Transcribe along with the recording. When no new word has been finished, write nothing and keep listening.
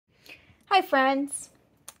Hi friends,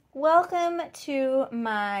 welcome to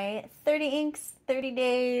my 30 Inks 30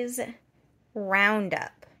 Days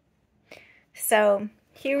Roundup. So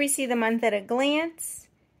here we see the month at a glance.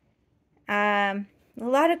 A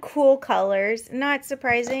lot of cool colors, not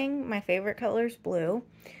surprising, my favorite color is blue.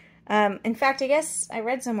 In fact, I guess I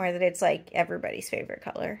read somewhere that it's like everybody's favorite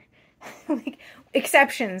color. Like,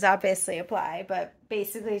 exceptions obviously apply, but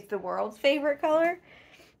basically it's the world's favorite color.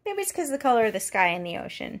 Maybe it's because of the color of the sky and the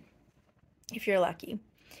ocean, if you're lucky.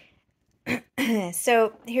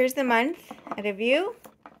 So here's the month at a view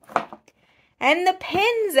and the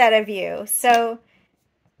pins at a view. So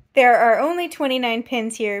there are only 29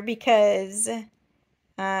 pins here because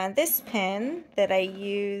this pin that I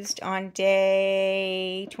used on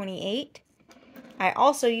day 28, I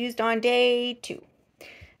also used on day 2.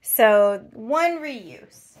 So one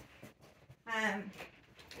reuse. I'm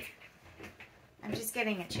just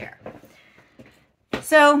getting a chair.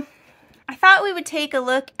 So I thought we would take a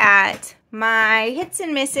look at my hits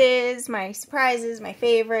and misses, my surprises, my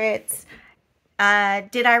favorites.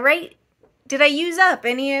 Did I use up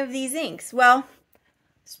any of these inks? Well,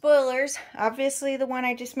 spoilers, obviously the one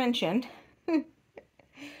I just mentioned.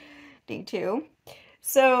 D2.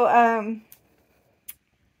 So,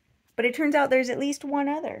 but it turns out there's at least one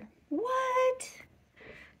other. What?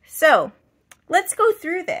 So, let's go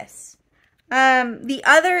through this. The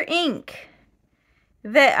other ink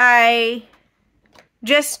that I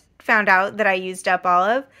just found out that I used up all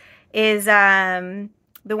of is the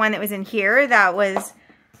one that was in here. That was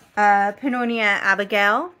Pannonia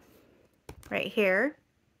Abigail, right here.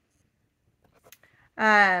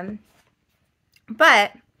 But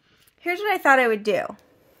here's what I thought I would do.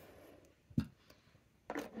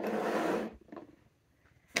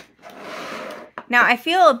 Now, I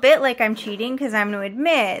feel a bit like I'm cheating because I'm going to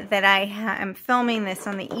admit that I am filming this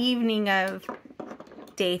on the evening of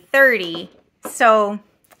day 30, so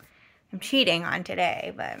I'm cheating on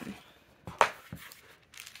today, but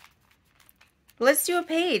let's do a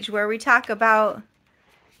page where we talk about,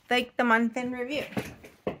 like, the month in review.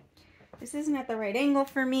 This isn't at the right angle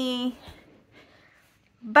for me,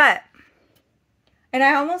 but, and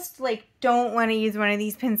I almost, like, don't want to use one of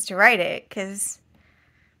these pins to write it, because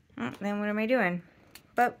then what am I doing?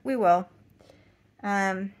 But we will.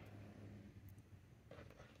 Let's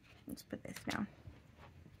put this down.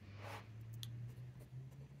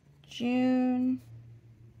 June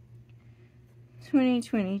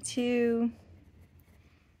 2022,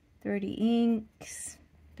 30 inks,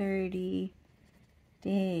 30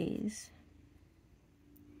 days.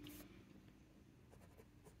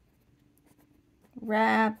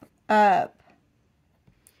 Wrap up.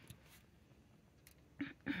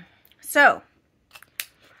 So,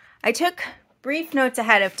 I took brief notes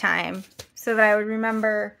ahead of time so that I would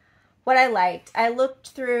remember what I liked. I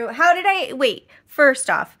looked through, first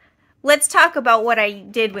off, let's talk about what I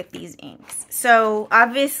did with these inks. So,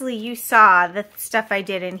 obviously you saw the stuff I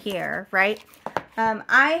did in here, right?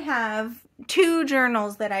 I have 2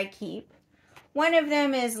 journals that I keep. One of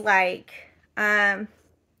them is like,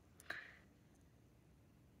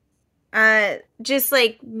 just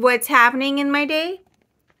like what's happening in my day.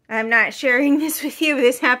 I'm not sharing this with you.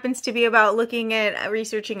 This happens to be about looking at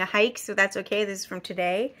researching a hike, so that's okay. This is from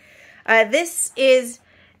today. This is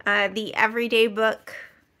the Everyday Book.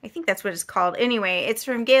 I think that's what it's called. Anyway, it's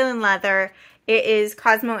from Galen Leather. It is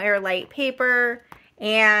Cosmo Air Light paper,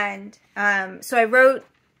 and so I wrote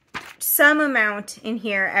some amount in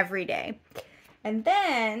here every day. And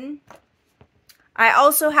then I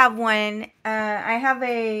also have one. I have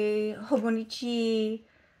a Hobonichi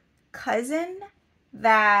cousin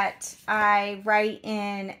that I write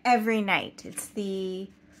in every night. It's the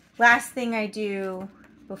last thing I do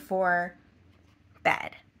before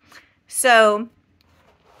bed. So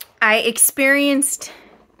I experienced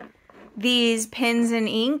these pens and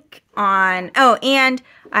ink on, and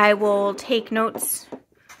I will take notes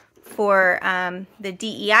for the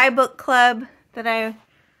DEI book club that I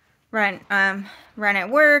run at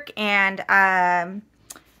work, and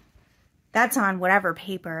that's on whatever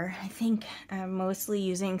paper. I think I'm mostly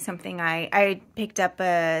using something I picked up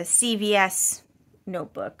a CVS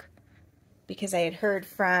notebook because I had heard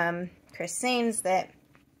from Chris Sains that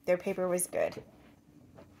their paper was good.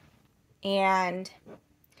 And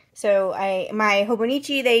so my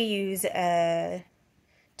Hobonichi, they use Tomoe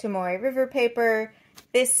River paper.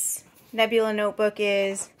 This Nebula notebook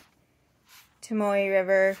is Tomoe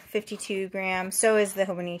River 52 gram. So is the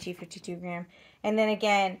Hobonichi 52 gram. And then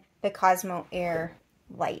again, the Cosmo Air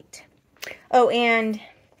Light. Oh, and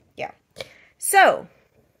yeah. So,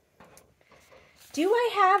 do I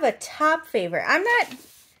have a top favorite? I'm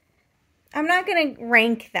not going to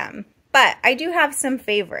rank them. but I do have some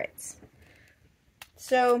favorites.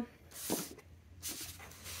 So,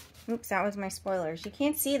 oops, that was my spoilers. You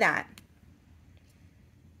can't see that.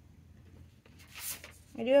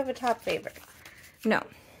 I do have a top favorite. No.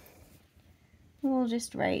 We'll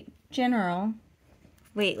just write general.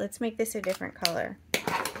 Wait, let's make this a different color.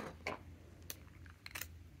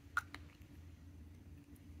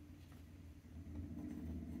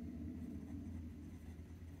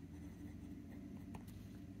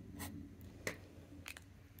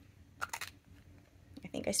 I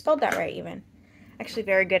think I spelled that right even. Actually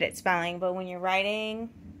very good at spelling, but when you're writing,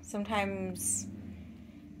 sometimes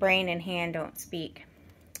brain and hand don't speak.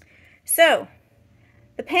 So,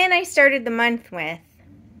 the pen I started the month with,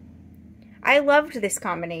 I loved this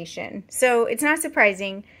combination. So, it's not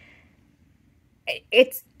surprising.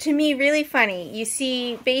 It's, to me, really funny. You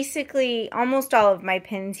see basically almost all of my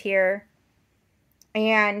pens here.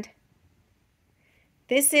 And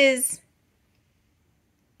this is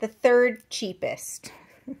the third cheapest.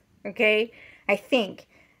 Okay? I think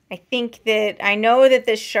that, I know that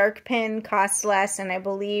the Shark pen costs less, and I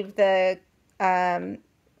believe the Coleco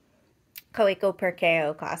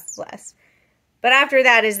Perkeo costs less. But after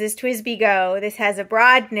that is this TWSBI Go. This has a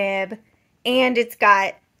broad nib, and it's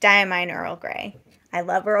got Diamine Earl Grey. I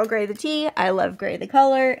love Earl Grey the tea, I love Grey the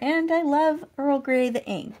color, and I love Earl Grey the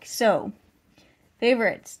ink. So,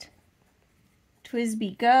 favorites.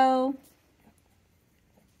 TWSBI Go.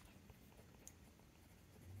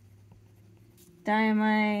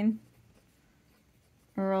 Diamine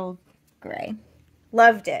Earl Grey.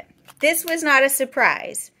 Loved it. This was not a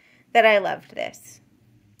surprise that I loved this.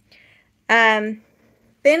 Then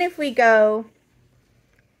if we go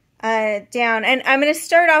down, and I'm going to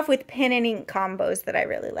start off with pen and ink combos that I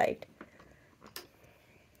really liked.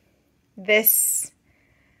 This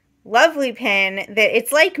lovely pen that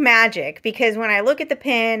it's like magic, because when I look at the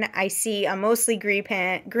pen, I see a mostly green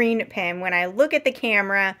pen. When I look at the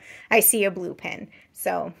camera, I see a blue pen.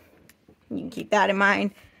 So you can keep that in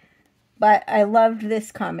mind. But I loved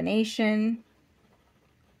this combination.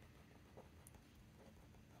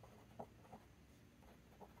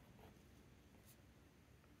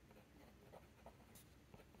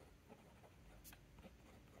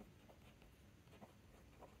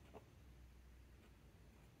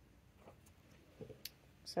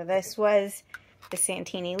 So this was the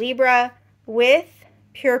Santini Libra with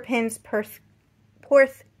Pure Pens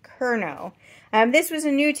Porthcurno. This was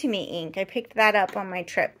a new to me ink. I picked that up on my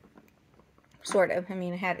trip. Sort of. I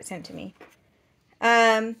mean, I had it sent to me.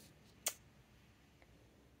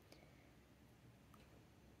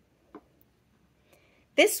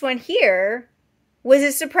 This one here was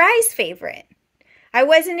a surprise favorite. I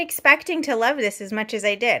wasn't expecting to love this as much as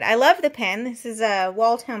I did. I love the pen. This is a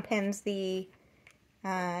Walltown Pens, the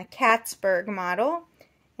Katzberg model,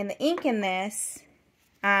 and the ink in this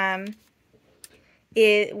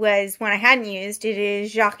it was one I hadn't used. It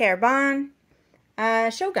is Jacques Herbin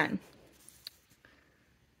Shogun.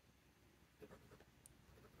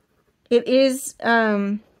 It is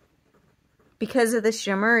because of the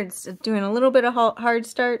shimmer, it's doing a little bit of hard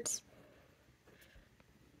starts.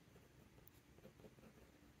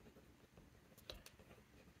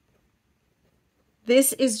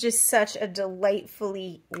 This is just such a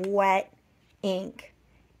delightfully wet ink.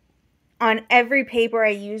 On every paper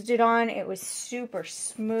I used it on, it was super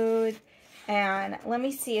smooth. And let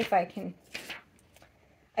me see if I can...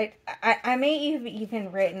 I may have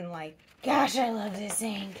even written like, gosh, I love this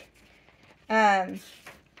ink. But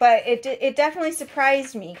it definitely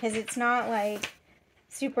surprised me because it's not like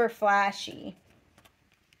super flashy.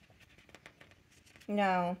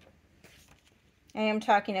 No. I am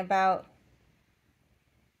talking about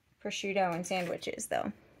prosciutto and sandwiches,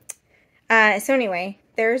 though. So anyway,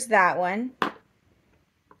 there's that one.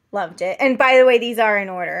 Loved it. And by the way, these are in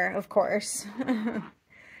order, of course.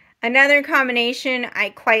 Another combination I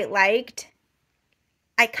quite liked.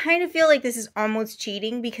 I kind of feel like this is almost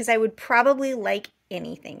cheating because I would probably like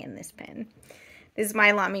anything in this pen. This is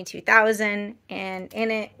my Lamy 2000, and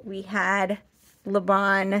in it we had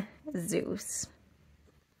Laban Zeus.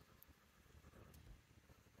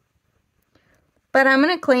 But I'm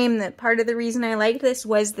going to claim that part of the reason I liked this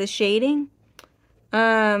was the shading.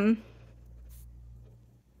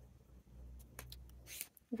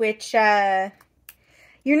 Which, you're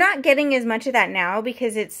not getting as much of that now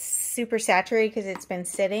because it's super saturated because it's been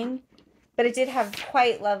sitting. But it did have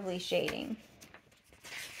quite lovely shading.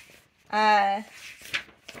 And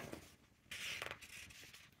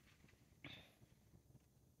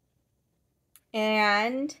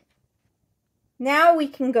now we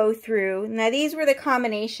can go through. Now these were the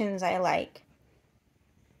combinations I like.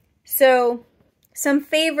 So some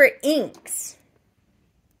favorite inks.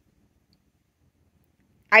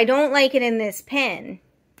 I don't like it in this pen,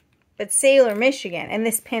 but Sailor Michigan, and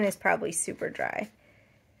this pen is probably super dry.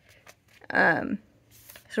 So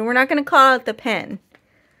we're not going to call it the pen,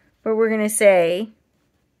 but we're going to say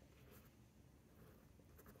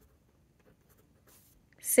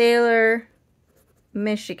Sailor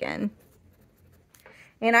Michigan.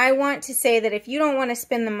 And I want to say that if you don't want to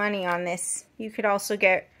spend the money on this, you could also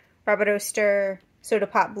get Rubber Stir Soda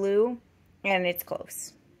Pop Blue, and it's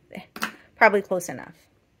close. Probably close enough.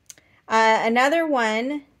 Another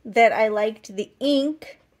one that I liked the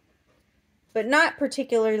ink, but not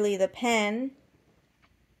particularly the pen,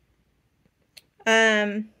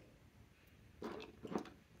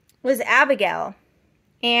 was Abigail.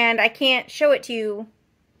 And I can't show it to you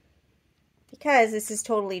because this is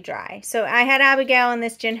totally dry. So I had Abigail in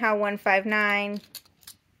this Jinhao 159.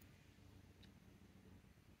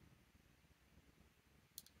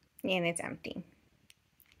 And it's empty.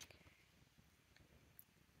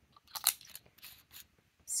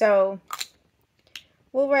 So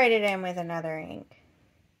we'll write it in with another ink.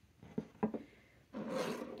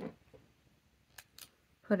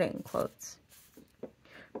 Put it in quotes.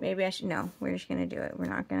 Maybe I should, no, we're just going to do it. We're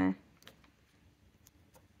not going to.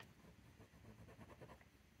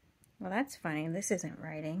 Well, that's funny. This isn't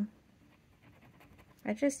writing.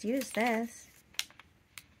 I just used this.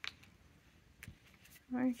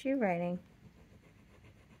 Why aren't you writing?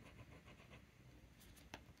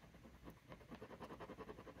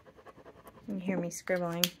 You can hear me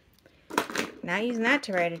scribbling. Not using that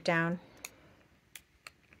to write it down.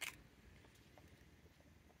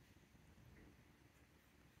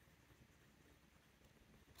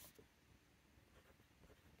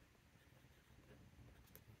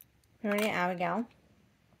 Already Abigail.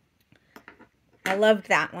 I loved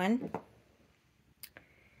that one.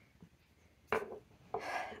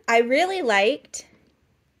 I really liked,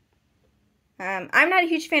 I'm not a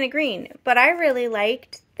huge fan of green, but I really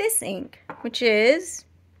liked this ink, which is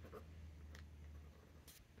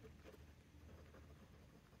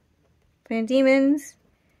Van Diemen's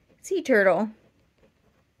Sea Turtle.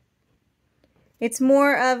 It's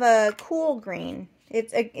more of a cool green.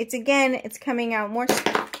 It's again, it's coming out more,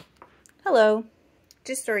 hello,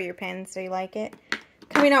 just store your pen so you like it.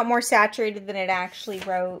 Coming out more saturated than it actually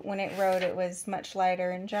wrote. When it wrote, it was much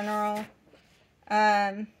lighter in general.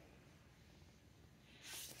 Well,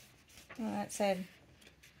 that said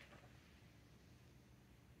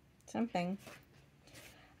something.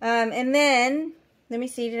 And then, let me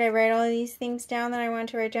see, did I write all of these things down that I wanted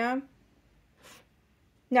to write down?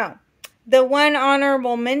 No. The one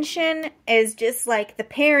honorable mention is just like the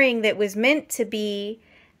pairing that was meant to be,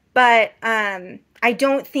 but I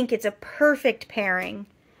don't think it's a perfect pairing,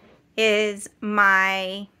 is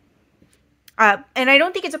my, and I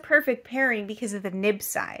don't think it's a perfect pairing because of the nib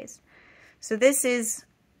size. So this is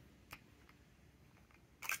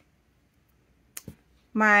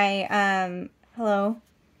my, hello,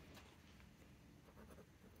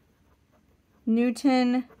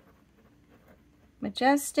 Newton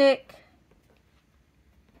Majestic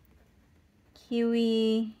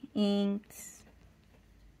Kiwi Inks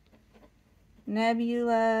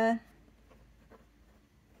Nebula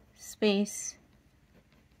Space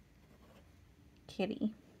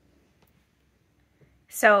Kitty.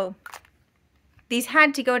 So these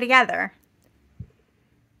had to go together.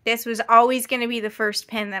 This was always going to be the first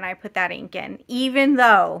pen that I put that ink in, even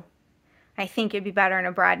though I think it'd be better in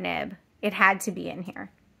a broad nib. It had to be in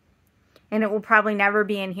here. And it will probably never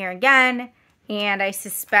be in here again. And I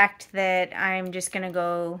suspect that I'm just going to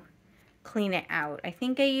go clean it out. I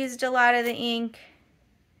think I used a lot of the ink.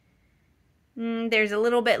 There's a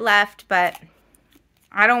little bit left, but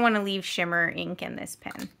I don't want to leave shimmer ink in this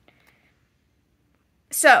pen.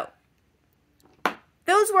 So,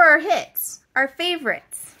 those were our hits, our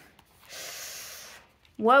favorites.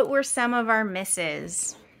 What were some of our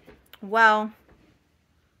misses? Well,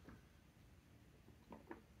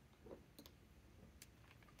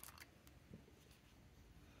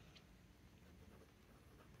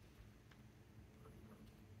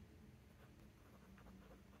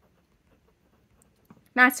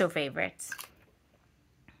 not so favorites.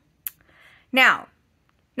 Now,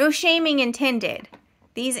 no shaming intended.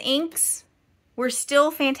 These inks were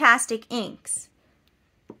still fantastic inks,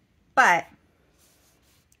 but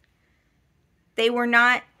they were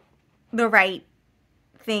not the right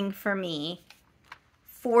thing for me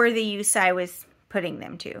for the use I was putting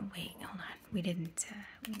them to. Wait, hold on. We didn't.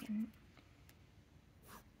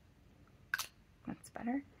 That's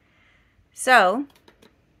better. So,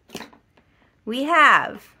 we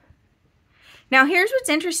have Now here's what's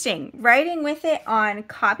interesting. Writing with it on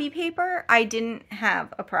copy paper, I didn't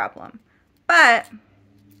have a problem. But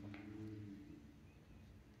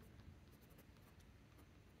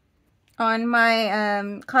on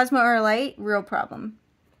my Cosmo Air Light, real problem.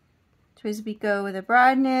 TWSBI Go with a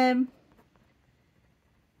broad nib,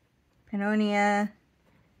 Pannonia,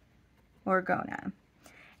 Orgona.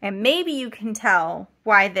 And maybe you can tell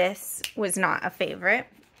why this was not a favorite.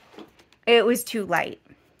 It was too light.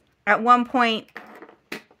 At one point,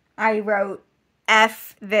 I wrote,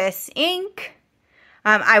 F this ink.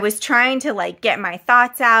 I was trying to like get my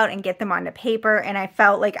thoughts out and get them onto paper, and I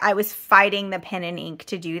felt like I was fighting the pen and ink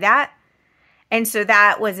to do that. And so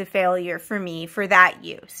that was a failure for me for that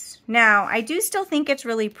use. Now, I do still think it's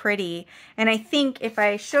really pretty, and I think if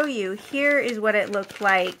I show you, here is what it looked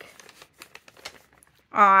like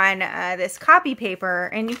on this copy paper,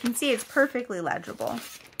 and you can see it's perfectly legible.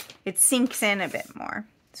 It sinks in a bit more.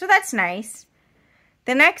 So that's nice.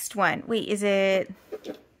 The next one, wait, is it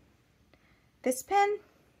this pen?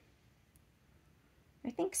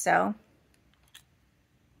 I think so.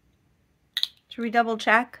 Should we double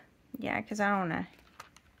check? Yeah, because I don't want to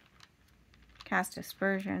cast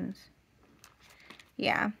aspersions.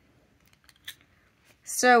 Yeah.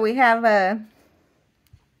 So we have I'm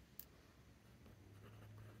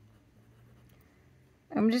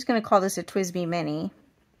just going to call this a TWSBI Mini.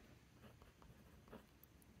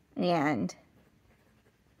 And,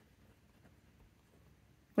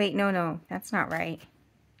 wait, no, that's not right.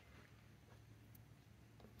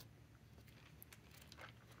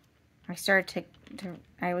 I started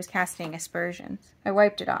I was casting aspersions. I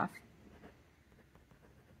wiped it off.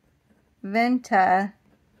 Venta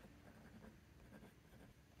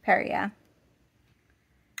Peria.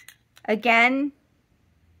 Again,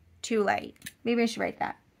 too light. Maybe I should write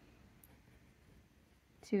that.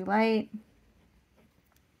 Too light.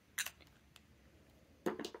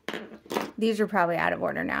 These are probably out of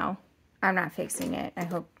order now. I'm not fixing it. I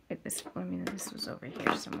hope this was over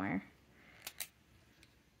here somewhere.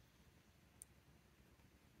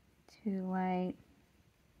 Too light.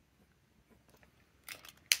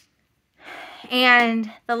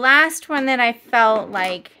 And the last one that I felt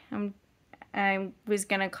like I was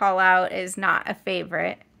going to call out as not a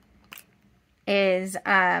favorite is,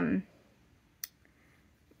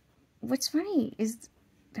 what's funny is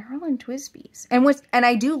they're all in TWSBIs. And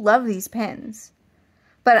I do love these pens.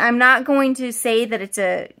 But I'm not going to say that it's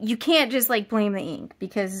you can't just like blame the ink,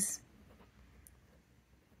 because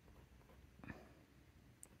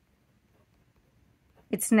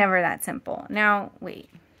it's never that simple. Now, wait.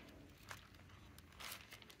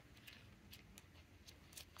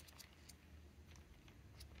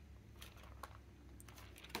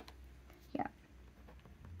 Yeah.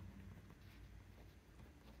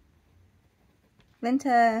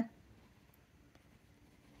 Venta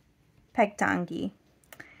Pegtangi.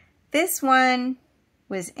 This one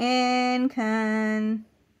was inconsistent.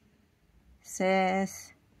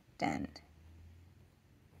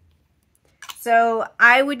 So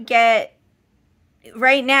I would get,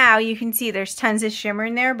 right now you can see there's tons of shimmer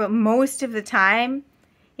in there, but most of the time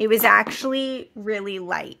it was actually really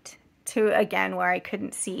light to, again, where I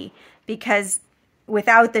couldn't see, because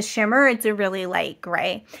without the shimmer, it's a really light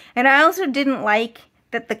gray. And I also didn't like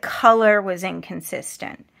that the color was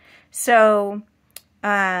inconsistent. So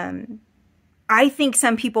I think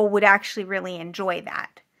some people would actually really enjoy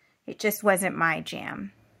that. It just wasn't my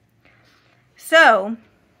jam. So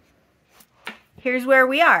here's where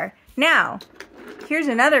we are. Now, here's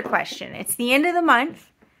another question. It's the end of the month.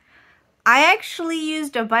 I actually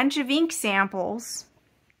used a bunch of ink samples.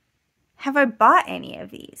 Have I bought any of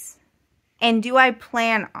these? And do I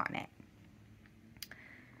plan on it?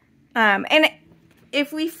 And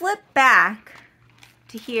if we flip back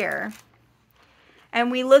to here and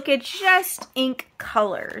we look at just ink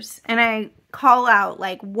colors, and I call out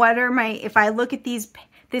like, what are my, if I look at this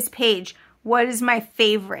page, what is my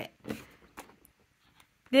favorite?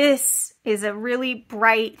 This is a really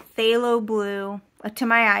bright phthalo blue, to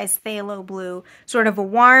my eyes, phthalo blue, sort of a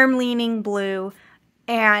warm leaning blue.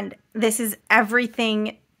 And this is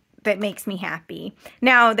everything that makes me happy.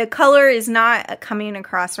 Now, the color is not coming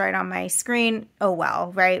across right on my screen. Oh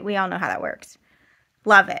well, right? We all know how that works.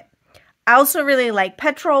 Love it. I also really like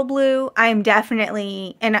petrol blue. I'm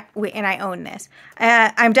definitely, and I own this,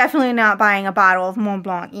 I'm definitely not buying a bottle of Mont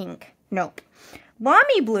Blanc ink. Nope.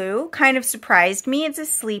 Lamy blue kind of surprised me. It's a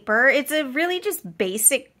sleeper. It's a really just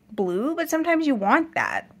basic blue, but sometimes you want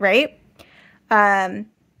that, right? I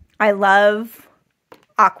love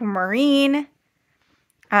aquamarine.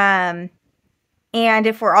 And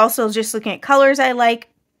if we're also just looking at colors, I like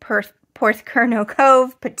Porthcurno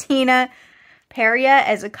Cove, Patina, Peria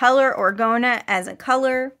as a color, Orgona as a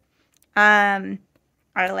color. I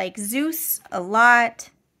like Zeus a lot.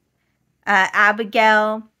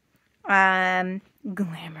 Abigail.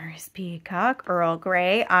 Glamorous Peacock, Earl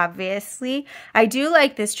Grey, obviously. I do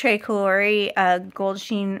like this Tricolore Gold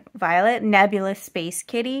Sheen Violet, Nebula Space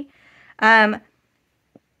Kitty. I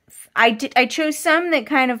chose some that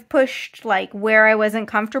kind of pushed like where I wasn't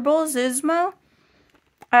comfortable. Zuzmo.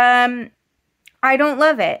 I don't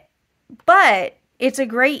love it, but it's a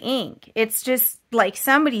great ink. It's just like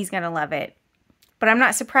somebody's gonna love it, but I'm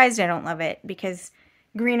not surprised I don't love it because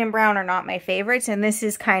green and brown are not my favorites, and this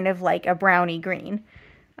is kind of like a brownie green.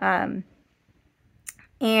 And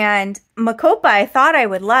Macopa I thought I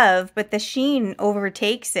would love, but the sheen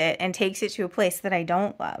overtakes it and takes it to a place that I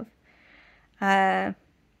don't love.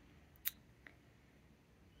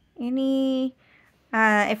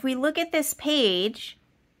 If we look at this page,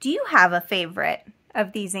 do you have a favorite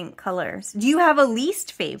of these ink colors? Do you have a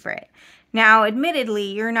least favorite? Now,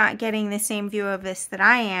 admittedly, you're not getting the same view of this that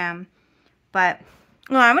I am, but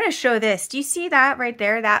well, I'm going to show this. Do you see that right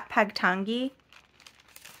there, that Pagtangi?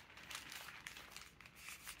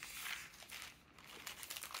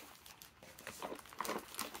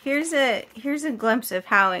 Here's a glimpse of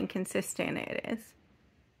how inconsistent it is.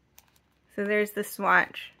 So there's the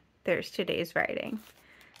swatch. There's today's writing.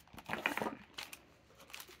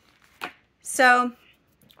 So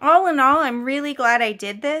all in all, I'm really glad I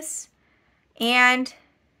did this. And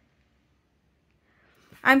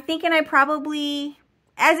I'm thinking I probably,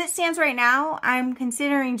 as it stands right now, I'm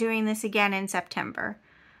considering doing this again in September.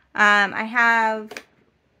 I have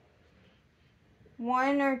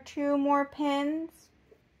 1 or 2 more pens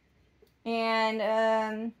and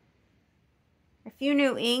a few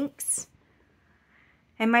new inks.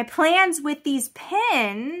 And my plans with these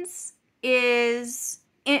pens is,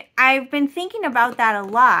 I've been thinking about that a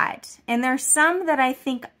lot. And there's some that I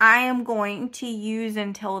think I am going to use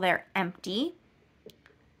until they're empty.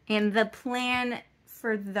 And the plan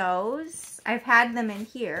for those, I've had them in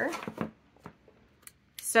here.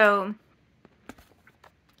 So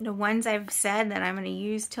the ones I've said that I'm going to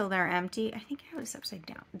use till they're empty, I think I have this upside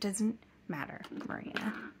down. It doesn't matter,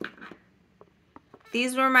 Marina.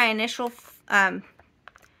 These were my initial,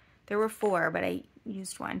 there were 4, but I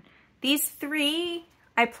used 1. These 3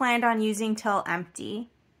 I planned on using till empty.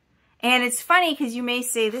 And it's funny because you may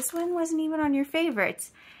say, this one wasn't even on your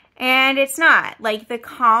favorites. And it's not. Like, the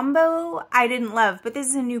combo I didn't love, but this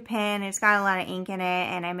is a new pen. It's got a lot of ink in it,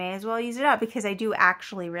 and I may as well use it up because I do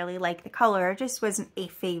actually really like the color. It just wasn't a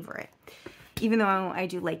favorite, even though I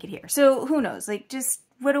do like it here. So, who knows? Like, just,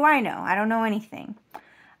 what do I know? I don't know anything.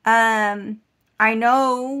 I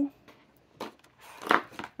know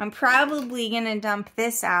I'm probably going to dump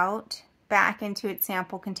this out back into its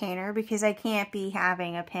sample container because I can't be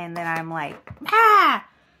having a pen that I'm like,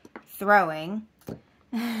 throwing.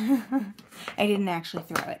 I didn't actually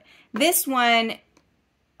throw it. This one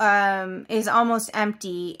is almost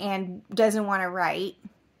empty and doesn't want to write.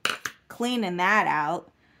 Cleaning that out.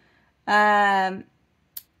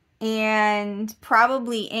 And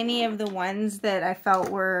probably any of the ones that I felt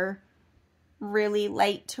were really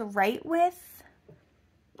light to write with.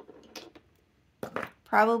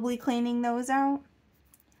 Probably cleaning those out.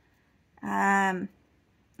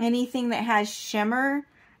 Anything that has shimmer,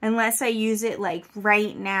 unless I use it like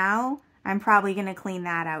right now, I'm probably going to clean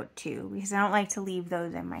that out too because I don't like to leave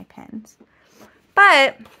those in my pens.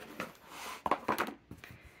 But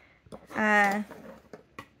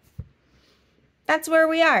that's where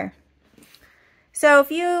we are. So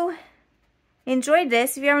if you enjoyed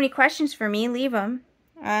this, if you have any questions for me, leave them.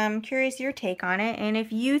 I'm curious your take on it. And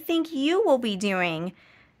if you think you will be doing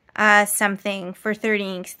something for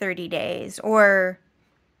 30 Inks 30 days or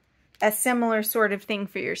a similar sort of thing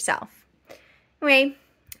for yourself. Anyway,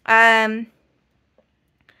 that's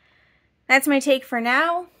my take for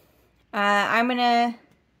now. I'm gonna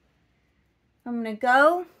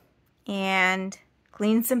go and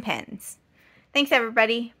clean some pens. Thanks,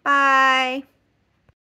 everybody. Bye.